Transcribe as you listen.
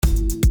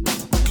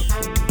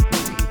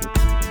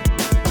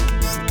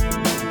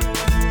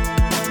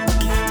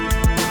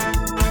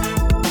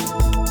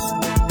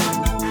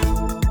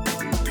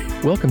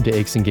Welcome to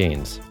Aches and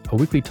Gains, a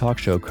weekly talk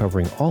show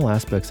covering all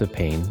aspects of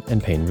pain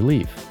and pain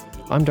relief.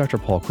 I'm Dr.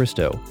 Paul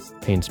Christo,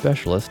 pain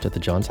specialist at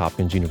the Johns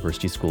Hopkins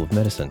University School of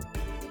Medicine.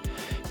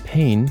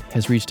 Pain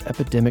has reached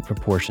epidemic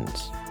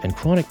proportions, and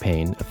chronic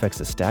pain affects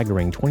a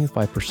staggering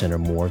 25% or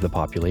more of the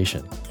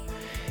population.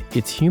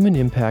 Its human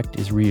impact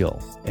is real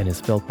and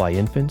is felt by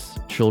infants,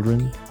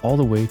 children, all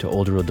the way to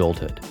older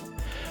adulthood.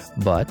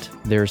 But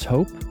there's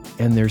hope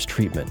and there's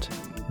treatment.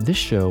 This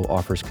show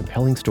offers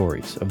compelling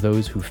stories of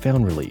those who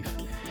found relief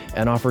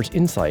and offers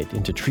insight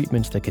into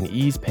treatments that can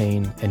ease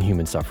pain and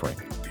human suffering.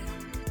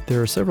 There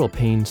are several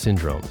pain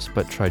syndromes,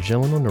 but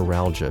trigeminal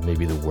neuralgia may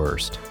be the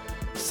worst.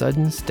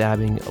 Sudden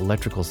stabbing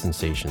electrical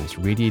sensations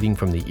radiating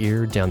from the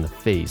ear down the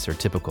face are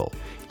typical,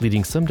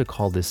 leading some to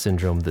call this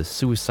syndrome the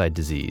suicide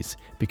disease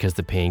because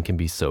the pain can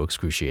be so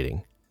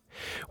excruciating.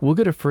 We'll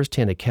get a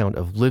first-hand account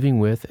of living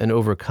with and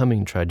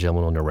overcoming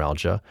trigeminal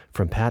neuralgia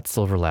from Pat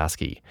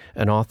Silverlasky,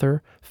 an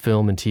author,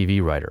 film, and TV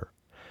writer.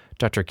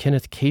 Dr.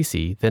 Kenneth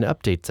Casey then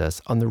updates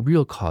us on the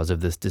real cause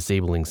of this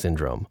disabling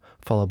syndrome,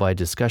 followed by a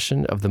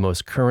discussion of the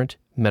most current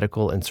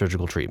medical and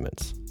surgical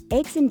treatments.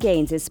 Aches and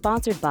Gains is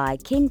sponsored by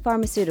King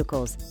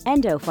Pharmaceuticals,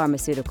 Endo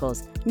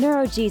Pharmaceuticals,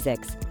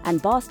 Neurogesics,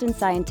 and Boston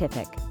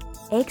Scientific.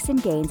 Aches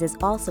and Gains is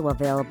also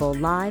available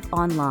live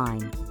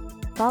online.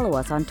 Follow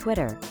us on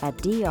Twitter at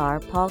Dr.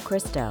 Paul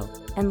Christo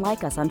and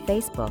like us on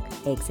Facebook,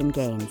 Aches and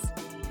Gains.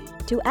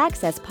 To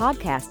access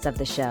podcasts of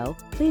the show,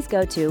 please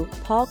go to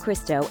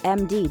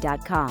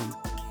paulchristomd.com.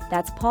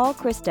 That's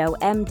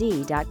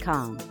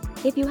paulchristomd.com.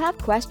 If you have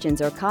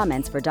questions or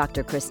comments for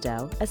Dr.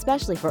 Christo,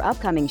 especially for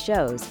upcoming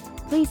shows,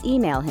 please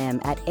email him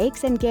at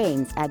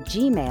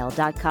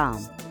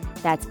achesandgains@gmail.com.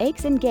 That's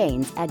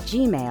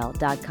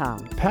achesandgains@gmail.com.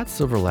 Pat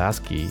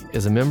Silverlasky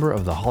is a member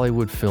of the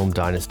Hollywood film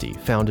dynasty,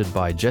 founded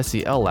by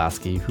Jesse L.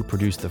 Lasky, who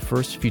produced the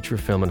first feature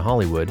film in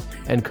Hollywood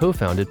and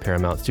co-founded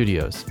Paramount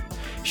Studios.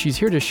 She's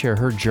here to share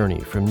her journey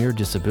from near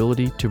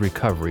disability to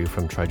recovery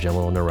from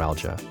trigeminal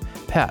neuralgia.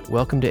 Pat,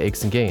 welcome to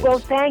Aches and Gains. Well,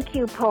 thank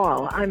you,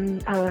 Paul.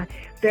 I'm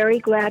very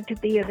glad to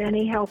be of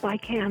any help I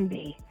can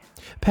be.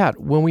 Pat,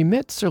 when we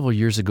met several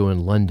years ago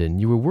in London,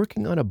 you were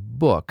working on a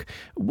book.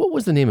 What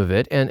was the name of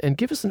it? And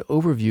give us an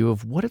overview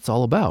of what it's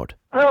all about.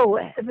 Oh,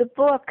 the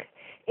book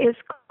is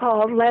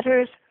called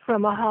Letters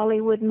from a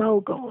Hollywood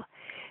Mogul.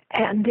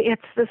 And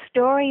it's the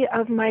story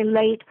of my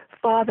late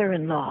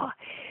father-in-law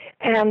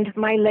and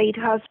my late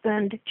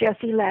husband,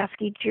 Jesse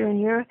Lasky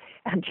Jr.,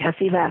 and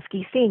Jesse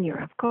Lasky Sr.,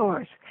 of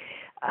course.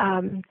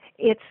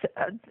 It's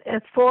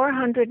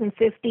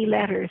 450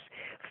 letters,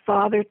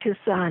 father to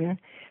son,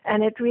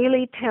 and it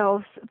really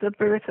tells the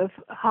birth of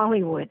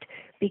Hollywood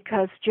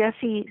because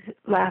Jesse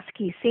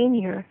Lasky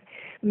Sr.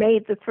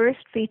 made the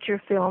first feature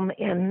film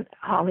in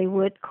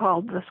Hollywood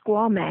called The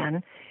Squaw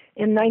Man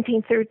in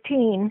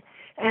 1913,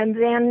 and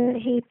then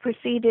he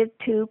proceeded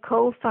to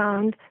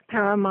co-found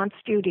Paramount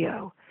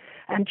Studio.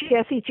 And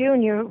Jesse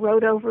Jr.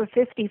 wrote over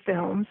 50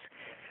 films.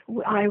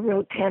 I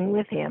wrote 10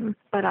 with him,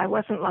 but I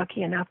wasn't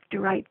lucky enough to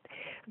write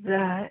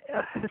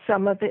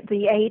some of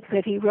the 8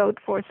 that he wrote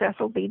for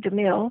Cecil B.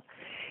 DeMille.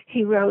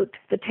 He wrote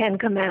The Ten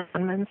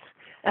Commandments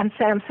and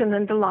Samson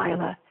and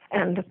Delilah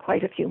and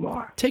quite a few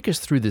more. Take us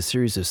through the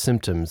series of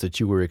symptoms that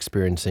you were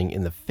experiencing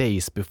in the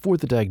face before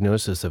the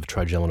diagnosis of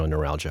trigeminal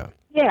neuralgia.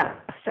 Yes,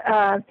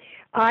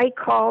 I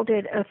called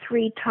it a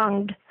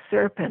three-tongued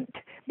serpent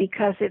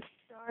because it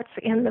starts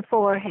in the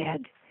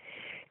forehead.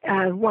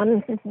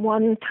 One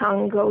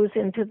tongue goes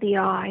into the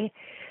eye,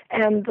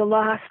 and the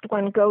last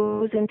one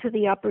goes into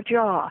the upper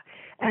jaw.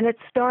 And it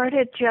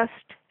started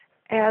just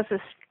as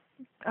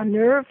a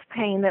nerve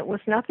pain that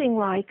was nothing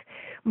like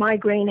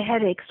migraine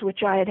headaches,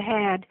 which I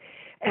had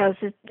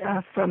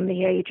from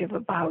the age of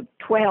about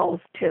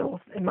 12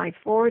 till in my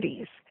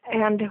 40s.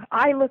 And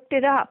I looked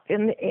it up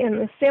in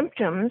the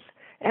symptoms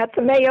at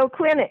the Mayo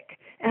Clinic,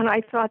 and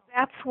I thought,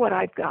 that's what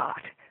I've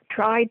got.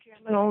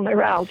 Trigeminal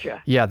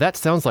neuralgia. Yeah, that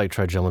sounds like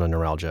trigeminal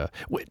neuralgia.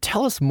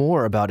 Tell us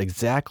more about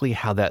exactly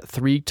how that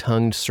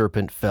three-tongued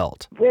serpent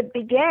felt. It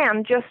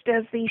began just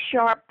as these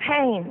sharp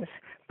pains,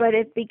 but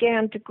it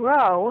began to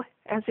grow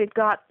as it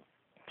got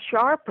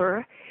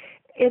sharper.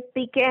 It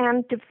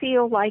began to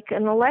feel like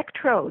an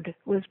electrode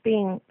was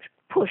being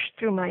pushed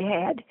through my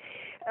head.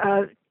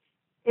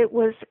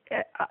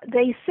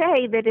 They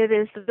say that it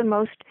is the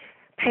most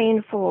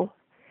painful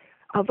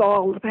of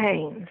all the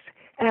pains.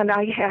 And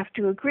I have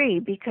to agree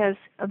because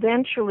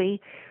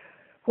eventually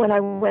when I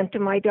went to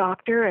my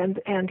doctor and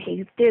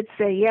he did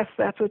say, yes,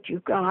 that's what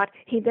you've got,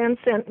 he then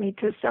sent me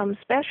to some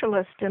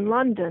specialist in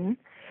London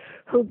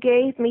who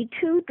gave me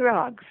 2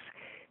 drugs,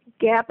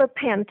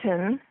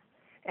 gabapentin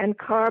and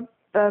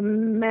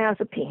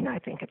carbamazepine, I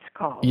think it's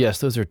called. Yes,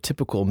 those are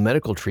typical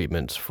medical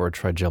treatments for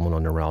trigeminal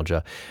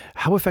neuralgia.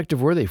 How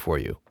effective were they for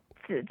you?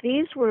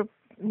 These were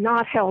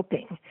not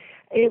helping.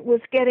 It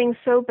was getting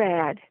so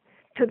bad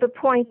to the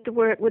point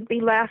where it would be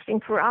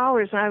lasting for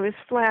hours, and I was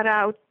flat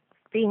out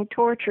being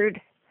tortured,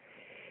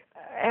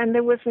 and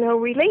there was no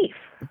relief.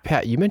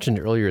 Pat, you mentioned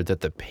earlier that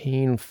the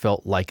pain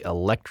felt like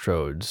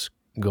electrodes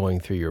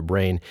going through your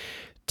brain.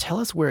 Tell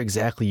us where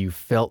exactly you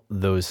felt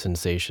those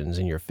sensations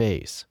in your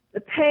face.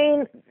 The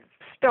pain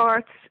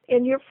starts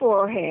in your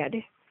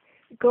forehead,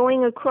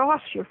 going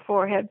across your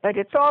forehead, but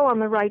it's all on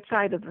the right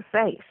side of the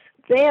face.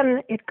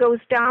 Then it goes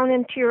down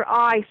into your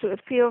eye, so it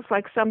feels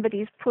like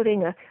somebody's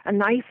putting a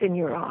knife in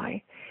your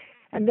eye.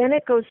 And then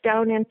it goes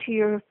down into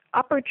your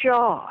upper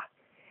jaw,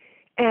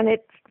 and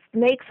it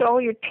makes all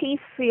your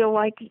teeth feel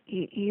like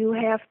you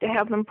have to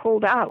have them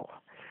pulled out.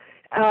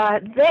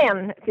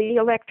 Then the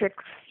electric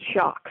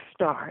shocks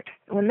start.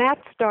 When that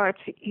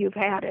starts, you've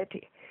had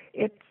it.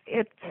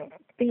 It's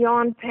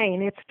beyond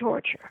pain. It's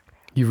torture.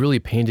 You really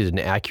painted an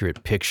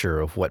accurate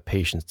picture of what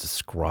patients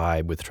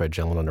describe with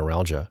trigeminal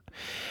neuralgia.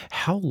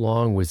 How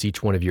long was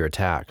each one of your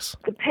attacks?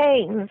 The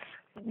pains,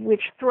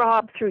 which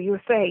throb through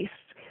your face,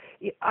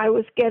 I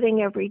was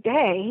getting every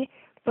day,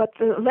 but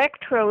the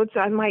electrodes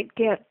I might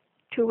get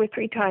 2 or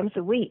 3 times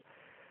a week.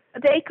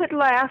 They could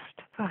last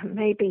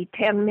maybe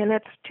 10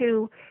 minutes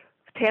to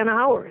 10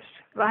 hours.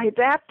 By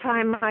that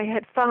time, I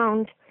had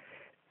found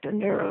a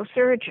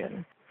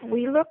neurosurgeon.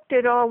 We looked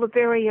at all the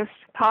various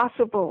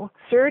possible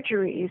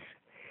surgeries,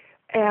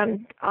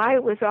 and I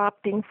was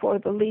opting for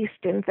the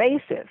least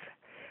invasive,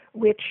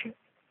 which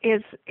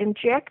is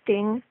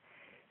injecting,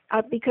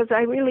 because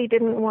I really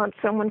didn't want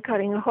someone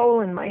cutting a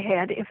hole in my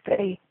head if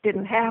they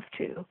didn't have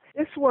to.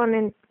 This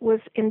one was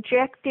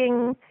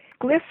injecting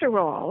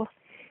glycerol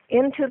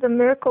into the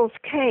Merkel's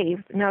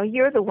cave. Now,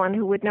 you're the one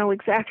who would know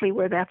exactly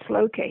where that's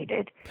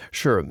located.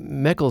 Sure.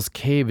 Meckel's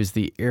cave is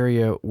the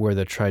area where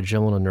the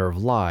trigeminal nerve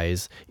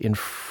lies, in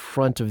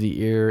front of the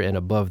ear and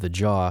above the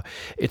jaw.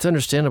 It's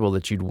understandable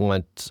that you'd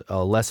want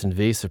a less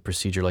invasive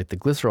procedure like the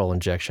glycerol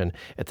injection.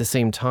 At the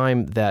same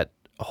time, that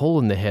hole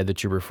in the head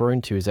that you're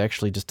referring to is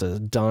actually just a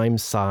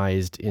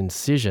dime-sized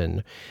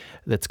incision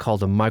that's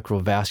called a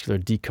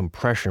microvascular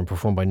decompression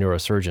performed by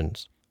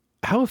neurosurgeons.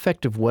 How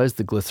effective was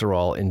the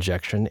glycerol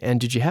injection, and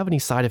did you have any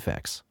side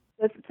effects?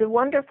 The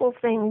wonderful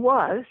thing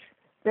was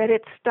that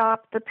it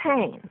stopped the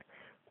pain.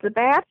 The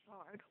bad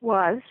part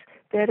was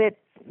that it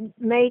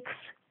makes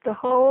the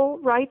whole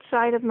right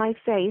side of my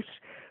face,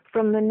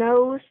 from the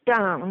nose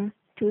down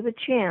to the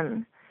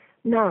chin,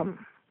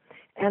 numb.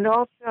 And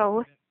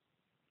also,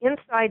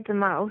 inside the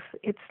mouth,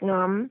 it's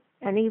numb,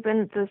 and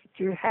even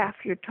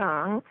half your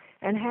tongue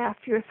and half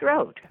your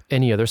throat.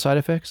 Any other side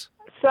effects?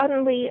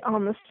 Suddenly,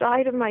 on the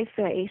side of my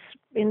face,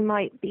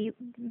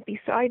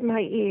 beside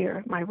my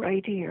ear, my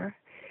right ear,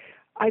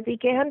 I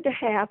began to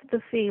have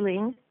the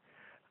feeling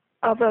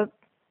of a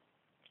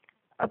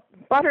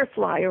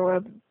butterfly or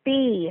a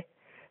bee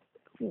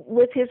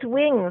with his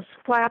wings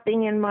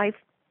flapping in my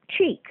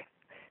cheek.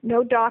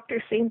 No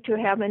doctor seemed to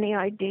have any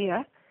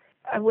idea.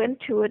 I went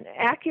to an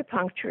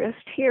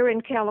acupuncturist here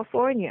in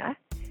California.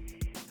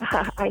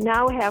 I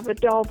now have a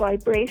dull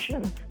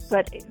vibration,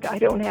 but I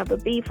don't have a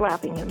bee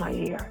flapping in my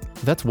ear.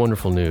 That's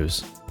wonderful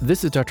news.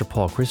 This is Dr.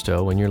 Paul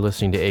Christo, and you're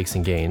listening to Aches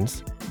and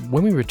Gains.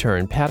 When we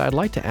return, Pat, I'd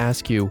like to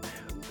ask you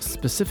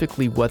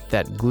specifically what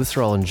that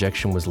glycerol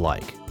injection was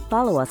like.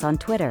 Follow us on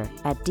Twitter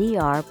at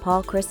Dr.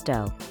 Paul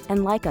Christo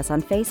and like us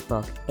on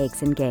Facebook,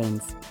 Aches and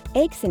Gains.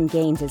 Aches and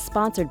Gains is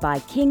sponsored by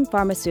King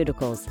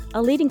Pharmaceuticals,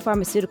 a leading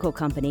pharmaceutical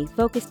company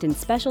focused in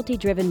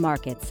specialty-driven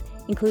markets,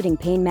 including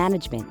pain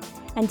management,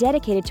 and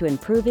dedicated to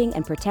improving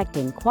and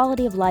protecting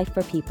quality of life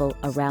for people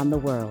around the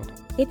world.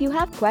 If you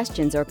have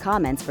questions or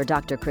comments for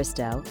Dr.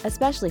 Christo,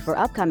 especially for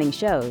upcoming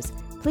shows,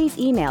 please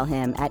email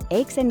him at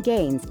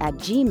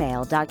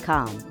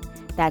achesandgains@gmail.com.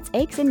 That's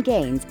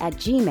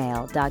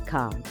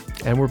achesandgains@gmail.com.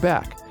 And we're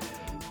back.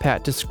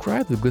 Pat,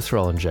 describe the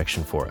glycerol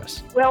injection for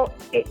us. Well,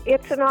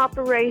 it's an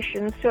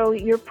operation, so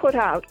you're put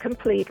out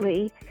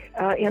completely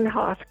in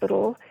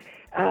hospital.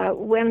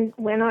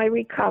 When I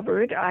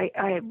recovered,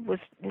 I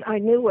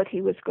knew what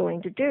he was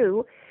going to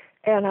do,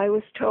 and I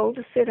was told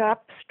to sit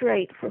up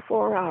straight for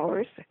 4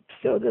 hours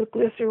so the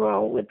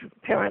glycerol would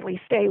apparently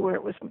stay where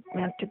it was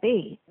meant to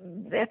be.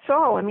 That's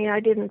all. I mean, I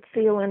didn't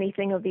feel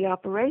anything of the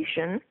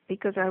operation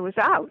because I was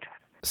out.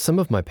 Some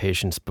of my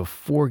patients,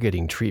 before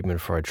getting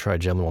treatment for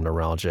trigeminal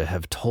neuralgia,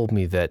 have told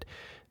me that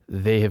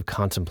they have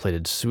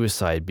contemplated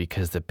suicide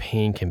because the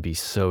pain can be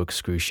so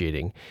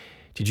excruciating.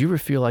 Did you ever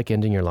feel like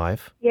ending your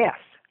life? Yes,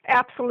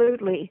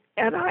 absolutely.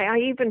 And I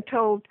even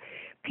told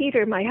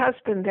Peter, my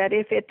husband, that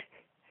if it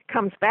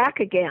comes back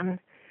again,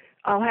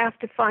 I'll have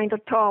to find a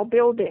tall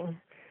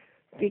building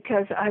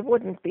because I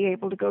wouldn't be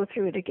able to go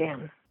through it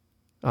again.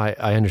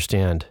 I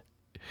understand.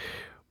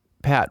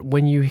 Pat,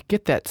 when you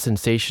get that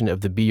sensation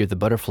of the bee or the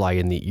butterfly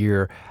in the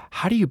ear,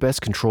 how do you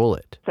best control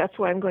it? That's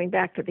why I'm going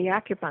back to the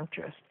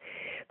acupuncturist.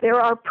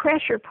 There are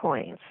pressure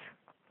points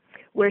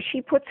where she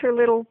puts her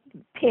little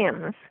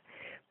pins,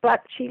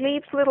 but she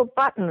leaves little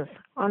buttons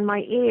on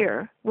my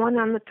ear, one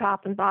on the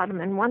top and bottom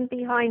and one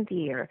behind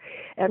the ear.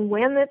 And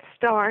when it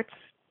starts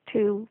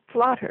to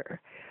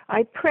flutter,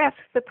 I press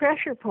the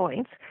pressure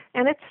points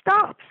and it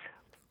stops.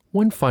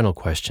 One final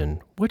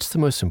question. What's the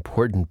most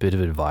important bit of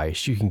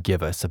advice you can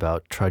give us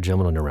about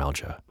trigeminal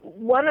neuralgia?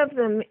 One of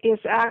them is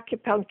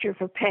acupuncture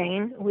for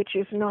pain, which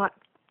is not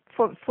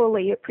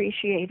fully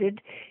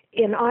appreciated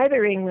in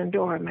either England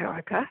or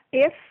America.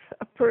 If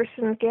a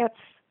person gets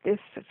this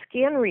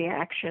skin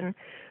reaction,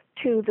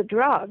 to the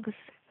drugs,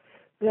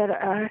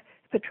 that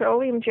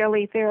petroleum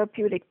jelly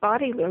therapeutic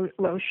body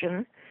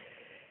lotion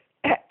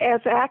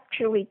has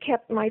actually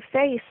kept my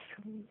face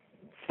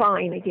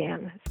fine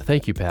again.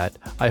 Thank you, Pat.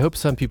 I hope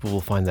some people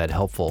will find that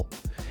helpful.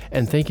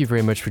 And thank you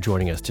very much for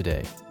joining us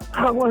today.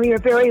 Oh, well, you're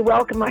very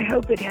welcome. I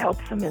hope it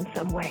helps them in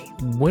some way.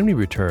 When we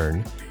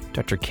return,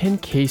 Dr. Ken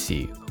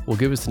Casey will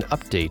give us an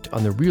update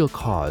on the real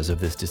cause of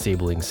this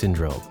disabling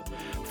syndrome,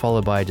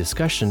 followed by a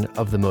discussion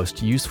of the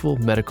most useful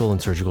medical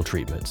and surgical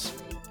treatments.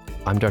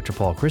 I'm Dr.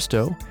 Paul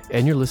Christo,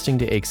 and you're listening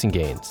to Aches and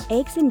Gains.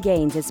 Aches and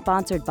Gains is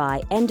sponsored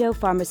by Endo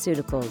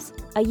Pharmaceuticals,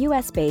 a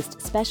U.S.-based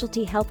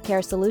specialty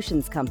healthcare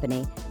solutions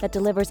company that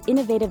delivers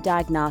innovative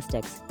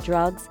diagnostics,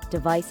 drugs,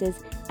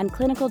 devices, and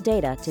clinical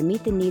data to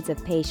meet the needs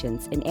of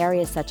patients in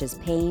areas such as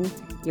pain,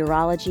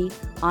 urology,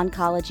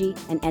 oncology,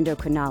 and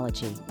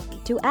endocrinology.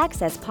 To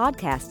access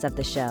podcasts of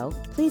the show,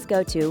 please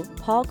go to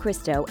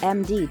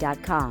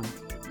paulchristomd.com.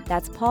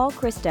 That's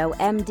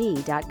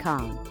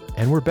paulchristomd.com.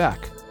 And we're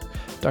back.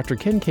 Dr.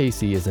 Ken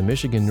Casey is a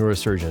Michigan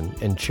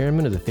neurosurgeon and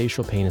chairman of the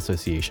Facial Pain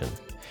Association.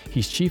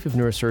 He's chief of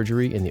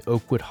neurosurgery in the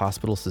Oakwood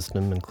Hospital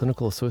System and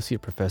clinical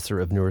associate professor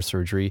of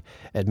neurosurgery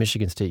at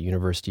Michigan State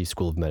University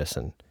School of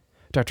Medicine.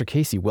 Dr.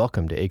 Casey,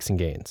 welcome to Aches and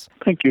Gains.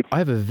 Thank you. I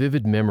have a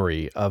vivid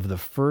memory of the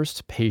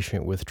first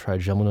patient with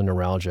trigeminal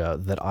neuralgia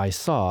that I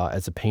saw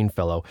as a pain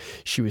fellow.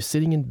 She was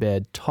sitting in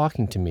bed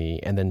talking to me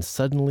and then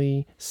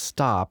suddenly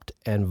stopped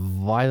and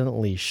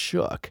violently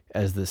shook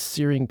as the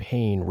searing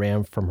pain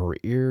ran from her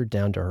ear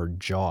down to her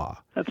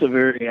jaw. That's a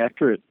very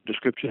accurate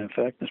description, in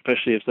fact,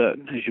 especially if that,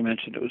 as you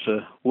mentioned, it was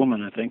a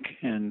woman, I think,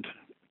 and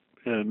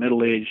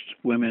middle-aged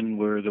women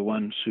were the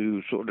ones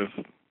who sort of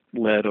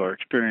led our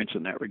experience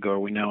in that regard.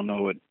 We now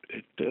know it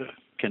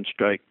can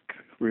strike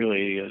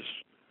really as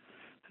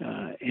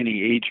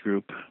any age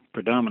group,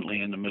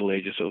 predominantly in the Middle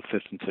Ages, so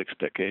 5th and 6th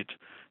decades.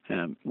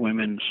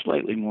 Women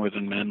slightly more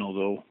than men,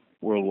 although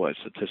worldwide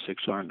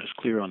statistics aren't as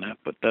clear on that,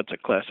 but that's a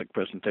classic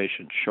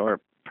presentation.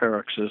 Sharp,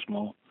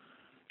 paroxysmal,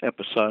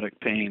 episodic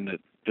pain that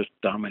just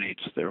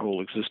dominates their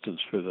whole existence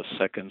for the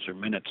seconds or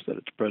minutes that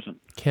it's present.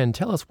 Ken,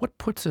 tell us what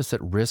puts us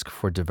at risk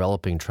for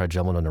developing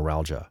trigeminal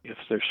neuralgia? If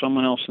there's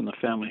someone else in the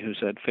family who's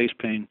had face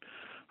pain,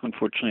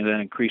 unfortunately that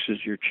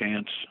increases your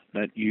chance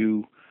that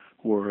you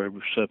or a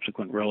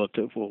subsequent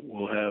relative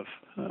will have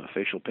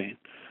facial pain.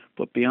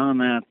 But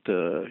beyond that,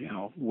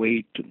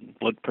 weight and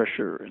blood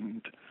pressure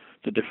and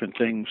the different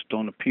things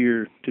don't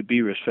appear to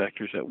be risk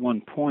factors. At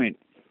one point,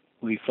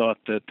 we thought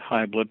that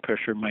high blood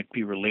pressure might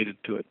be related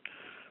to it,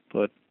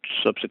 but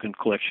subsequent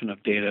collection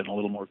of data and a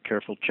little more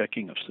careful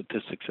checking of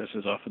statistics, as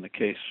is often the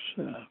case,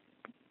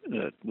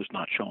 that was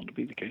not shown to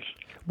be the case.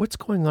 What's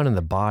going on in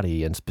the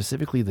body, and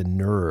specifically the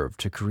nerve,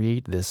 to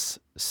create this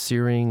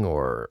searing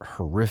or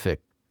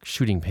horrific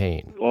shooting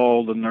pain?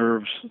 All the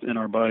nerves in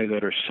our body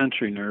that are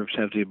sensory nerves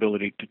have the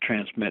ability to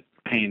transmit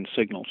pain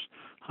signals.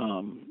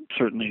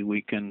 Certainly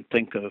we can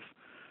think of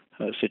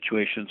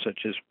situations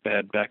such as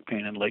bad back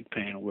pain and leg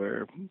pain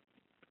where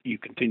you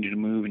continue to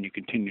move and you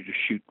continue to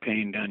shoot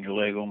pain down your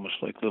leg, almost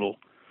like little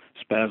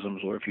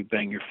spasms, or if you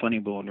bang your funny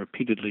bone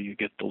repeatedly, you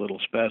get the little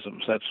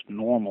spasms. That's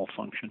normal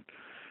function.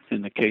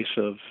 In the case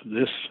of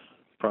this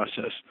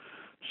process,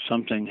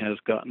 something has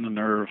gotten the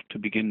nerve to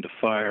begin to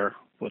fire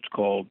what's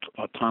called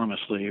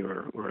autonomously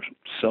or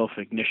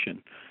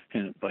self-ignition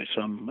by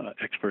some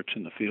experts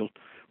in the field,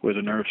 where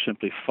the nerve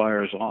simply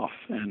fires off.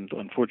 And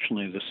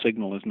unfortunately, the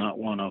signal is not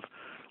one of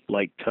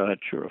light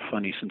touch or a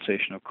funny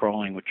sensation of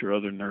crawling, which are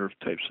other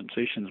nerve-type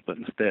sensations, but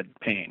instead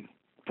pain,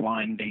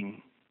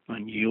 blinding,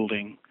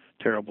 unyielding,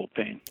 terrible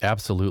pain.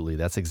 Absolutely.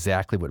 That's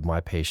exactly what my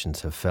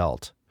patients have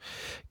felt.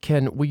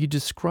 Ken, will you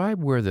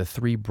describe where the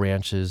three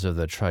branches of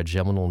the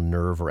trigeminal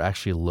nerve are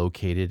actually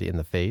located in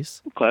the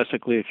face?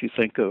 Classically, if you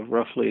think of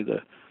roughly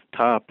the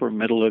top or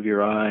middle of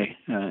your eye,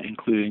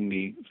 including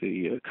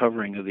the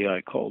covering of the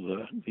eye called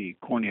the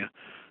cornea,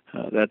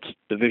 that's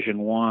division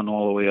 1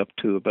 all the way up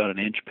to about an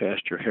inch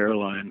past your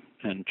hairline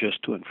and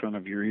just to in front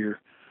of your ear.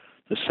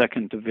 The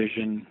second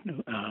division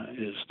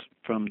is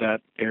from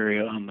that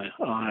area on the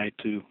eye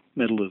to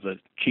middle of the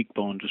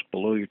cheekbone, just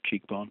below your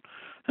cheekbone.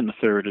 And the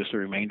third is the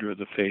remainder of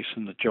the face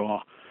and the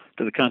jaw.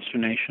 To the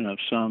consternation of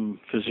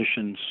some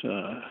physicians,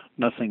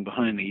 nothing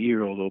behind the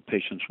ear, although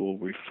patients will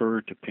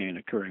refer to pain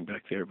occurring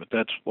back there. But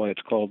that's why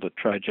it's called the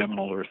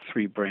trigeminal or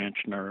three-branch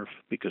nerve,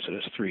 because it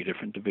has three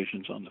different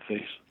divisions on the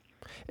face.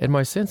 And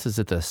my sense is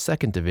that the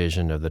second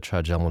division of the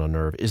trigeminal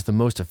nerve is the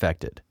most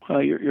affected.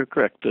 You're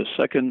correct. The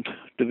second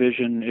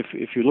division,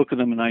 if you look at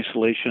them in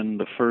isolation,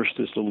 the first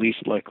is the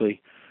least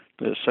likely.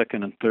 The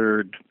second and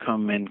third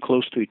come in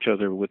close to each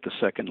other, with the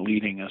second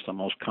leading as the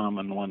most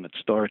common one that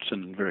starts,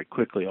 and very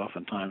quickly,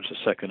 oftentimes, the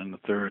second and the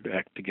third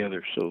act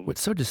together. So,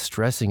 what's so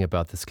distressing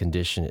about this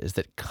condition is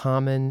that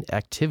common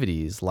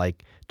activities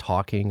like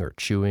talking or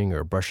chewing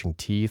or brushing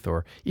teeth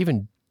or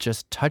even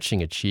just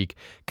touching a cheek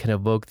can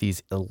evoke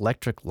these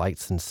electric light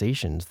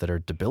sensations that are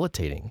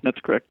debilitating.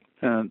 That's correct.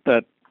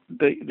 That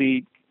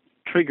the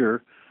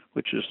trigger,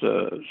 which is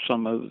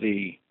some of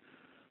the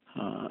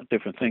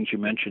different things you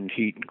mentioned,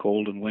 heat and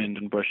cold and wind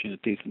and brushing the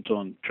teeth and so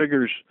on,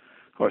 triggers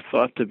are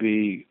thought to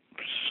be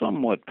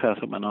somewhat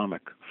pathognomonic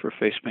for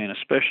face pain,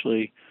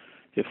 especially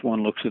if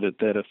one looks at it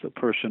that if the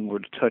person were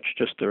to touch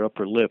just their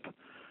upper lip,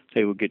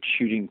 they would get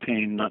shooting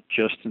pain not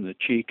just in the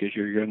cheek, as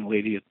your young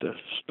lady at the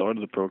start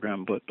of the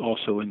program, but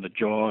also in the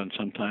jaw and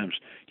sometimes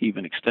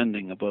even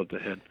extending above the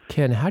head.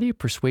 Ken, how do you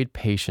persuade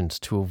patients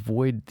to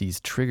avoid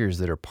these triggers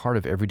that are part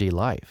of everyday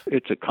life?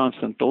 It's a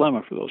constant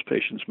dilemma for those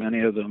patients.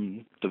 Many of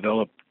them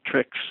develop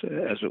tricks,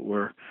 as it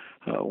were.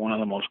 One of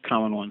the most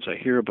common ones I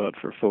hear about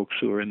for folks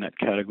who are in that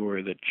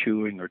category that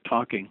chewing or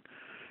talking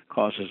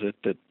causes it,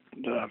 that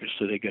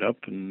obviously they get up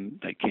and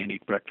they can't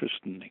eat breakfast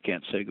and they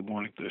can't say good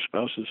morning to their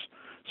spouses.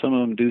 Some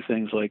of them do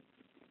things like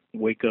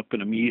wake up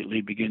and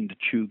immediately begin to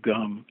chew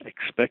gum,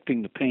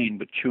 expecting the pain,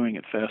 but chewing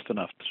it fast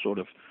enough to sort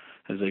of,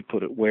 as they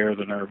put it, wear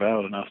the nerve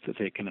out enough that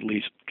they can at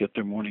least get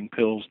their morning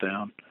pills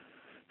down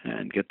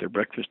and get their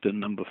breakfast in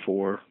them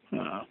before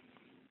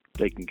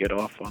they can get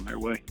off on their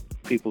way.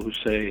 People who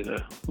say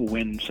the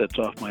wind sets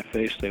off my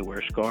face, they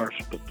wear scarves,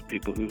 but the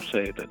people who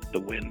say that the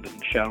wind and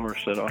the shower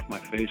set off my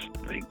face,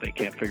 they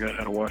can't figure out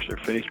how to wash their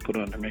face, put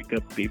on their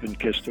makeup, even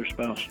kiss their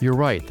spouse. You're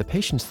right. The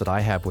patients that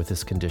I have with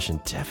this condition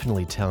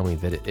definitely tell me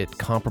that it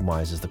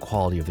compromises the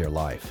quality of their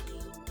life.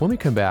 When we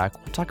come back,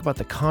 we'll talk about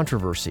the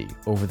controversy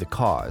over the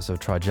cause of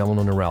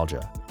trigeminal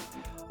neuralgia.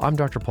 I'm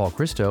Dr. Paul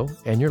Christo,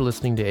 and you're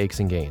listening to Aches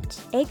and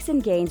Gains. Aches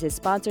and Gains is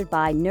sponsored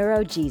by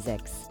Neuralgia,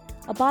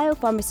 a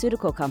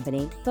biopharmaceutical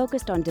company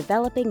focused on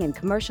developing and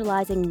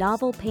commercializing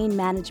novel pain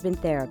management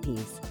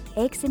therapies.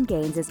 Aches and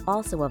Gains is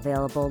also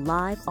available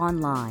live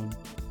online.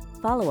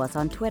 Follow us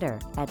on Twitter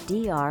at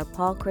Dr.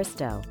 Paul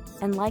Christo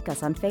and like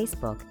us on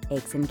Facebook,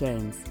 Aches and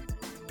Gains.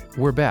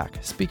 We're back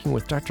speaking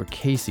with Dr.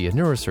 Casey, a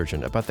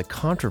neurosurgeon, about the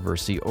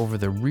controversy over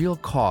the real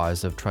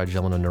cause of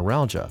trigeminal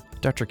neuralgia.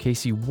 Dr.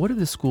 Casey, what are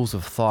the schools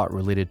of thought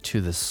related to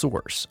the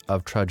source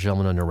of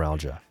trigeminal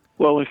neuralgia?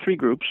 Well, there are three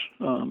groups.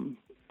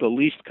 The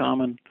least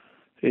common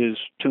is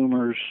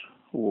tumors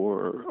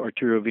or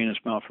arteriovenous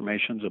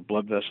malformations, a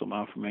blood vessel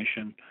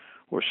malformation,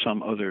 or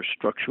some other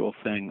structural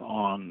thing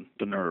on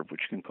the nerve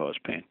which can cause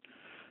pain.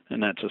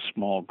 And that's a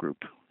small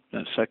group.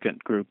 The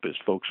second group is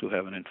folks who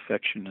have an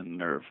infection in the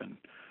nerve, and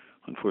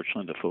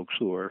unfortunately the folks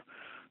who are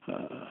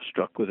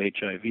struck with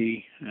HIV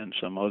and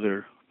some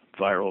other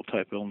viral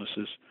type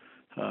illnesses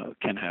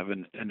can have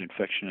an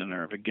infection in the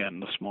nerve. Again,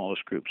 the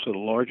smallest group. So the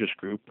largest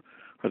group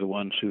are the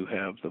ones who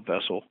have the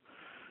vessel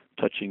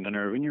touching the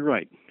nerve. And you're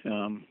right.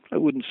 I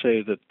wouldn't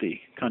say that the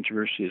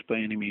controversy is by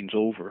any means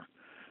over,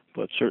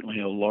 but certainly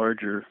a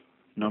larger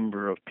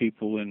number of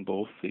people in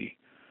both the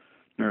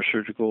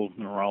neurosurgical,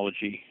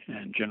 neurology,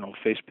 and general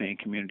face pain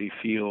community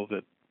feel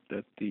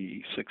that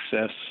the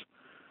success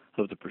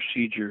of the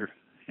procedure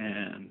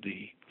and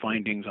the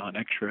findings on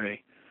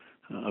X-ray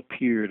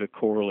appear to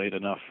correlate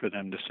enough for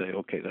them to say,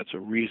 okay, that's a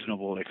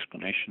reasonable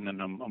explanation,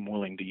 and I'm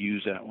willing to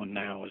use that one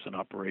now as an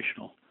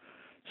operational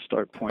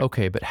start point.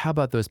 Okay, but how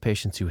about those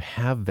patients who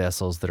have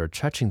vessels that are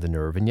touching the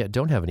nerve and yet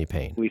don't have any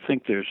pain? We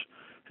think there's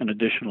an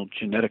additional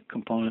genetic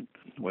component,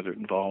 whether it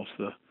involves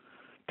the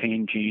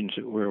pain genes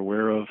that we're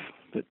aware of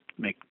that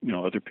make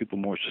other people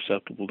more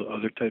susceptible to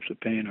other types of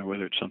pain, or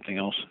whether it's something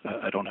else.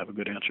 I don't have a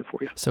good answer for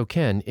you. So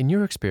Ken, in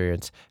your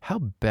experience, how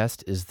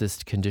best is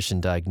this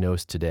condition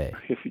diagnosed today?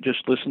 If you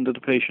just listen to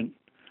the patient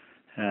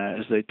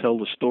as they tell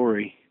the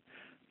story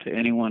to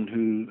anyone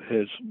who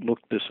has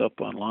looked this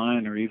up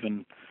online or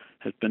even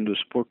has been to a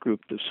support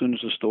group, as soon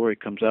as the story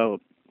comes out,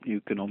 you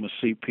can almost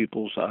see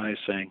people's eyes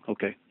saying,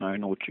 okay, now I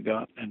know what you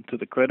got. And to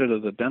the credit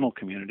of the dental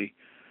community,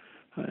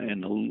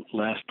 in the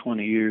last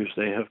 20 years,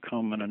 they have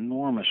come an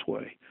enormous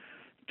way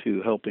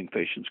to helping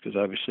patients, because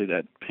obviously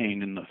that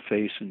pain in the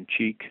face and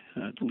cheek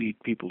lead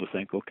people to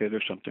think, okay,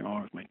 there's something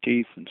wrong with my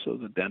teeth, and so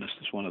the dentist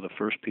is one of the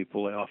first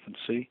people I often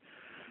see.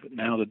 But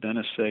now the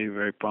dentists say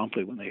very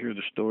promptly when they hear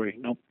the story,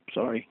 nope,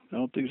 sorry, I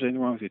don't think there's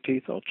anything wrong with your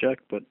teeth, I'll check,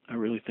 but I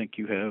really think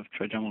you have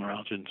trigeminal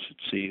neuralgia and should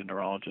see a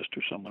neurologist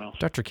or someone else.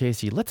 Dr.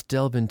 Casey, let's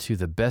delve into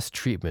the best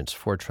treatments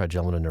for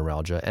trigeminal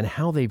neuralgia and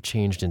how they've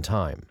changed in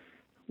time.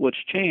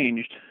 What's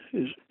changed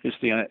is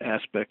the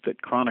aspect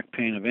that chronic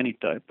pain of any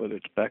type, whether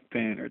it's back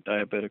pain or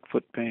diabetic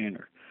foot pain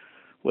or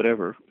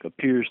whatever,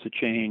 appears to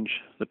change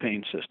the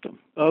pain system.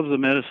 Of the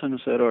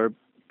medicines that are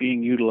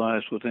being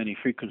utilized with any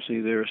frequency,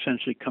 they're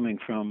essentially coming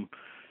from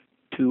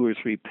 2 or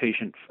 3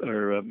 patient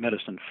or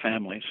medicine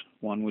families.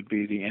 One would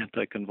be the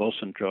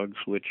anticonvulsant drugs,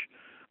 which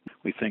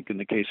we think in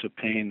the case of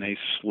pain, they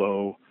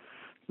slow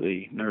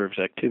the nerve's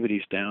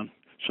activities down.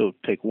 So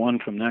take one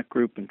from that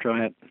group and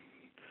try it.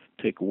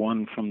 Take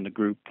one from the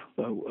group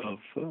of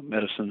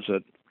medicines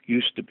that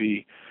used to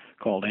be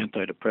called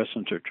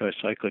antidepressants or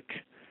tricyclic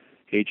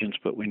agents,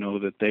 but we know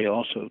that they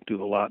also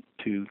do a lot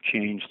to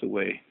change the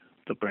way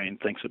the brain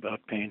thinks about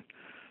pain.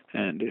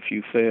 And if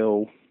you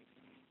fail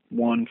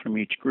one from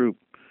each group,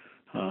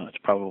 it's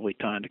probably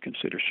time to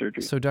consider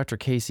surgery. So, Dr.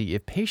 Casey,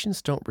 if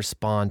patients don't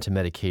respond to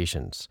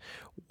medications,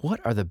 what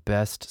are the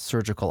best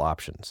surgical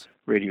options?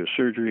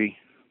 Radiosurgery,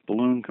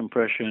 balloon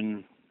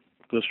compression,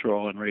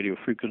 glycerol and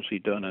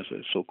radiofrequency done as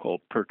a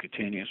so-called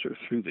percutaneous or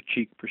through the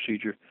cheek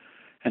procedure.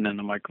 and then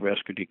the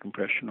microvascular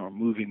decompression or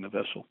moving the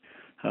vessel.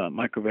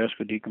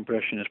 Microvascular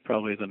decompression is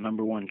probably the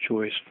number one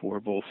choice for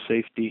both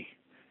safety,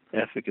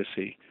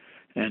 efficacy,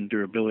 and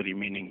durability,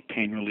 meaning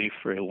pain relief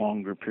for a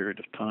longer period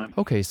of time.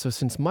 Okay, so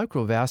since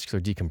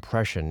microvascular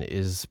decompression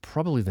is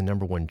probably the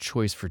number one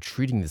choice for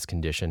treating this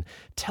condition,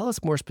 tell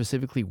us more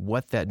specifically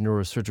what that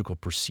neurosurgical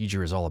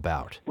procedure is all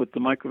about. With the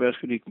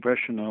microvascular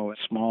decompression, though, a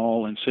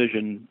small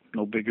incision,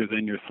 no bigger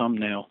than your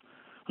thumbnail,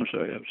 a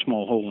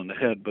small hole in the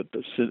head, but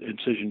the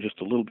incision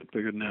just a little bit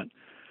bigger than that,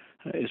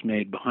 is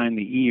made behind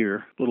the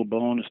ear. Little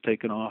bone is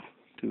taken off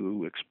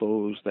to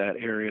expose that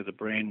area of the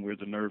brain where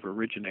the nerve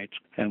originates.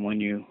 And when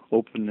you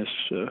open this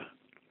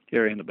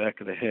area in the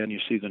back of the head, you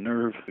see the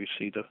nerve, you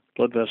see the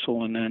blood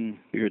vessel, and then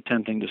you're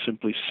attempting to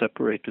simply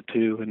separate the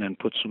two and then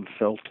put some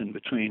felt in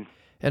between.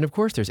 And of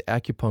course, there's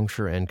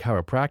acupuncture and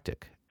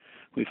chiropractic.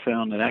 We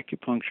found that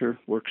acupuncture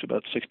works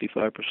about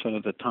 65%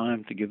 of the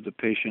time to give the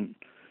patient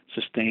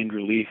sustained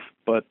relief,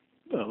 but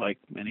like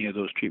many of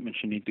those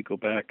treatments, you need to go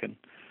back and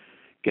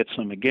get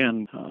some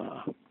again.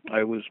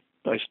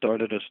 I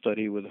started a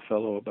study with a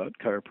fellow about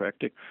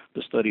chiropractic.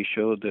 The study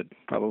showed that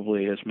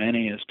probably as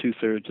many as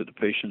 2/3 of the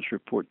patients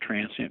report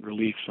transient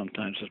relief,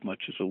 sometimes as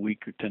much as a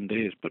week or 10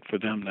 days. But for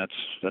them,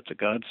 that's a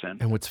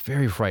godsend. And what's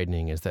very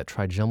frightening is that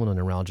trigeminal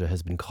neuralgia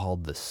has been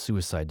called the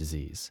suicide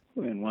disease.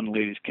 In one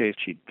lady's case,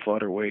 she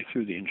fought her way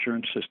through the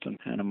insurance system,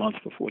 and a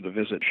month before the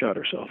visit, shot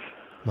herself.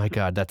 My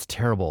God, that's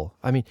terrible.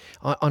 I mean,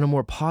 on a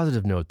more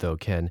positive note, though,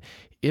 Ken,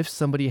 if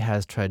somebody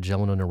has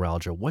trigeminal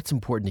neuralgia, what's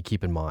important to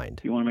keep in mind?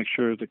 You want to make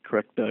sure the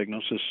correct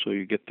diagnosis so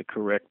you get the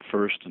correct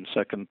first and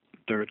second,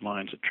 third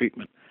lines of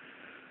treatment.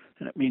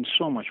 And it means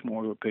so much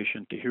more to a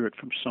patient to hear it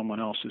from someone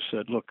else who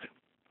said, look,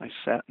 I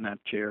sat in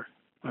that chair,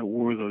 I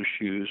wore those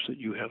shoes that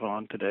you have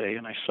on today,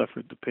 and I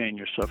suffered the pain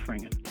you're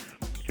suffering, and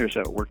here's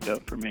how it worked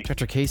out for me.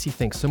 Dr. Casey,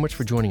 thanks so much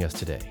for joining us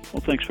today.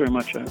 Well, thanks very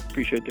much. I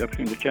appreciate the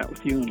opportunity to chat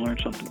with you and learn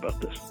something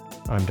about this.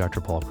 I'm Dr.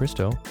 Paul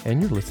Christo,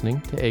 and you're listening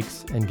to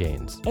Aches and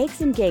Gains.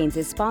 Aches and Gains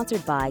is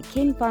sponsored by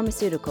King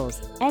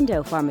Pharmaceuticals,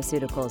 Endo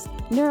Pharmaceuticals,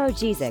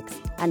 Neurogesics,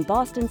 and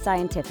Boston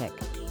Scientific.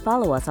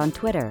 Follow us on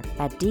Twitter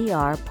at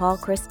Dr. Paul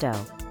Christo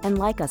and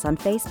like us on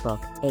Facebook,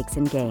 Aches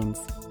and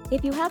Gains.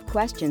 If you have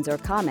questions or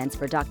comments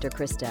for Dr.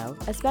 Christo,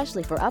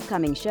 especially for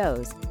upcoming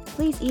shows,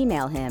 please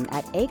email him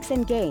at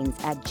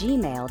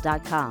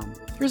achesandgains@gmail.com.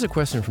 Here's a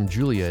question from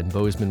Julia in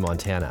Bozeman,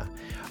 Montana.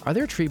 Are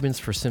there treatments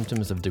for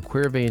symptoms of de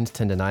Quervain's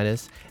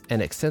tendinitis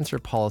and extensor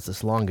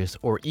pollicis longus,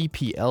 or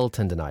EPL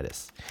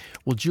tendinitis?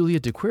 Well, Julia,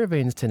 de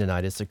Quervain's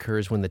tendinitis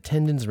occurs when the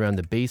tendons around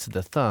the base of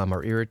the thumb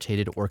are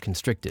irritated or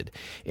constricted.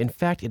 In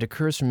fact, it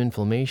occurs from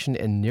inflammation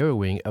and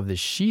narrowing of the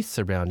sheath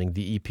surrounding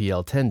the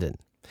EPL tendon.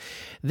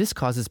 This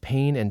causes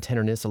pain and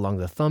tenderness along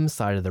the thumb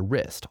side of the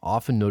wrist,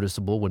 often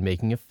noticeable when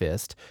making a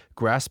fist,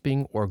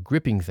 grasping or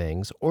gripping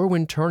things, or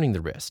when turning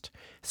the wrist.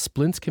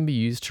 Splints can be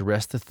used to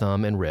rest the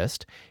thumb and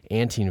wrist.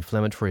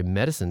 Anti-inflammatory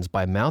medicines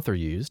by mouth are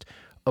used.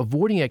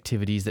 Avoiding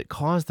activities that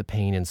cause the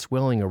pain and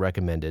swelling are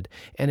recommended,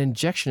 and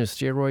injection of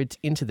steroids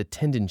into the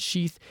tendon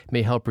sheath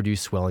may help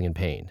reduce swelling and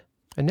pain.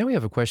 And now we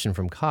have a question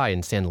from Kai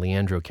in San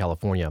Leandro,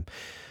 California.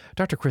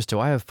 Dr. Christo,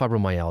 I have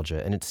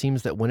fibromyalgia, and it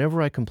seems that whenever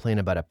I complain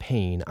about a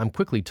pain, I'm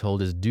quickly told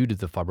is due to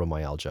the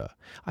fibromyalgia.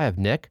 I have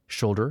neck,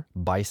 shoulder,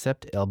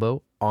 bicep,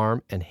 elbow,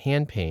 arm, and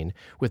hand pain,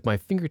 with my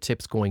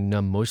fingertips going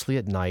numb mostly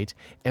at night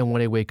and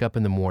when I wake up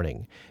in the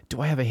morning. Do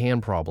I have a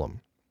hand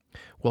problem?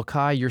 Well,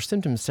 Kai, your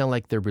symptoms sound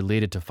like they're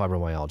related to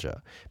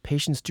fibromyalgia.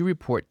 Patients do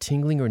report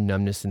tingling or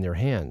numbness in their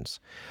hands.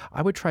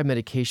 I would try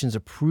medications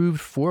approved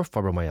for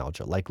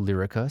fibromyalgia, like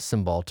Lyrica,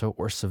 Cymbalta,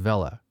 or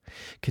Savella.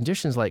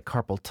 Conditions like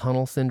carpal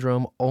tunnel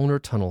syndrome, ulnar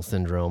tunnel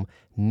syndrome,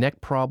 neck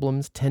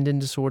problems, tendon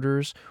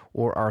disorders,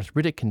 or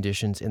arthritic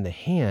conditions in the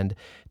hand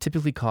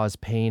typically cause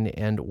pain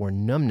and or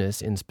numbness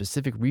in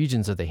specific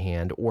regions of the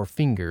hand or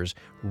fingers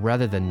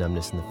rather than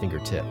numbness in the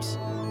fingertips.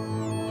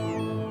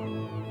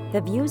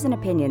 The views and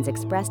opinions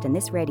expressed in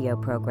this radio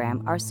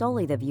program are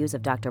solely the views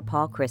of Dr.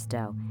 Paul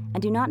Christo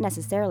and do not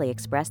necessarily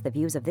express the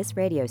views of this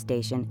radio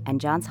station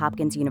and Johns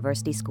Hopkins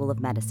University School of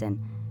Medicine,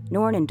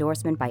 nor an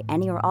endorsement by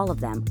any or all of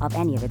them of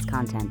any of its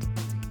content.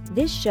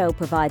 This show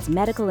provides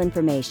medical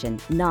information,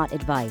 not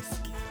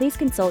advice. Please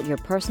consult your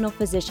personal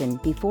physician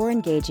before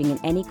engaging in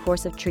any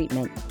course of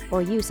treatment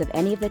or use of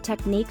any of the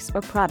techniques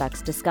or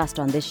products discussed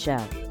on this show.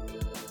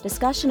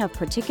 Discussion of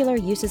particular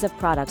uses of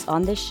products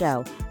on this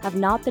show have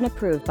not been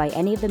approved by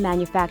any of the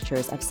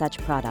manufacturers of such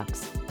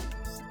products.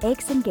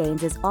 Aches and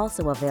Gains is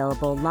also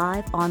available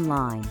live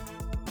online.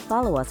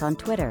 Follow us on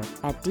Twitter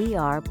at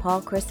Dr.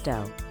 Paul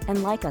Christo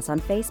and like us on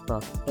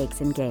Facebook,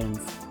 Aches and Gains.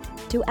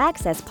 To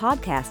access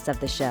podcasts of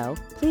the show,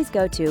 please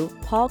go to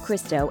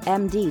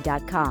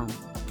paulchristomd.com.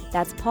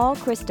 That's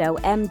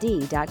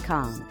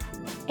paulchristomd.com.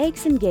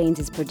 Aches and Gains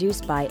is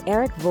produced by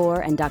Eric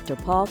Vore and Dr.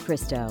 Paul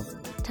Christo.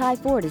 Ty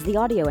Ford is the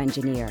audio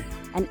engineer,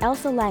 and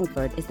Elsa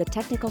Langford is the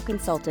technical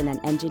consultant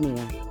and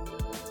engineer.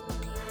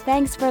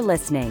 Thanks for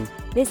listening.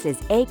 This is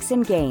Aches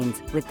and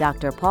Gains with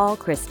Dr. Paul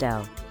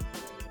Christo.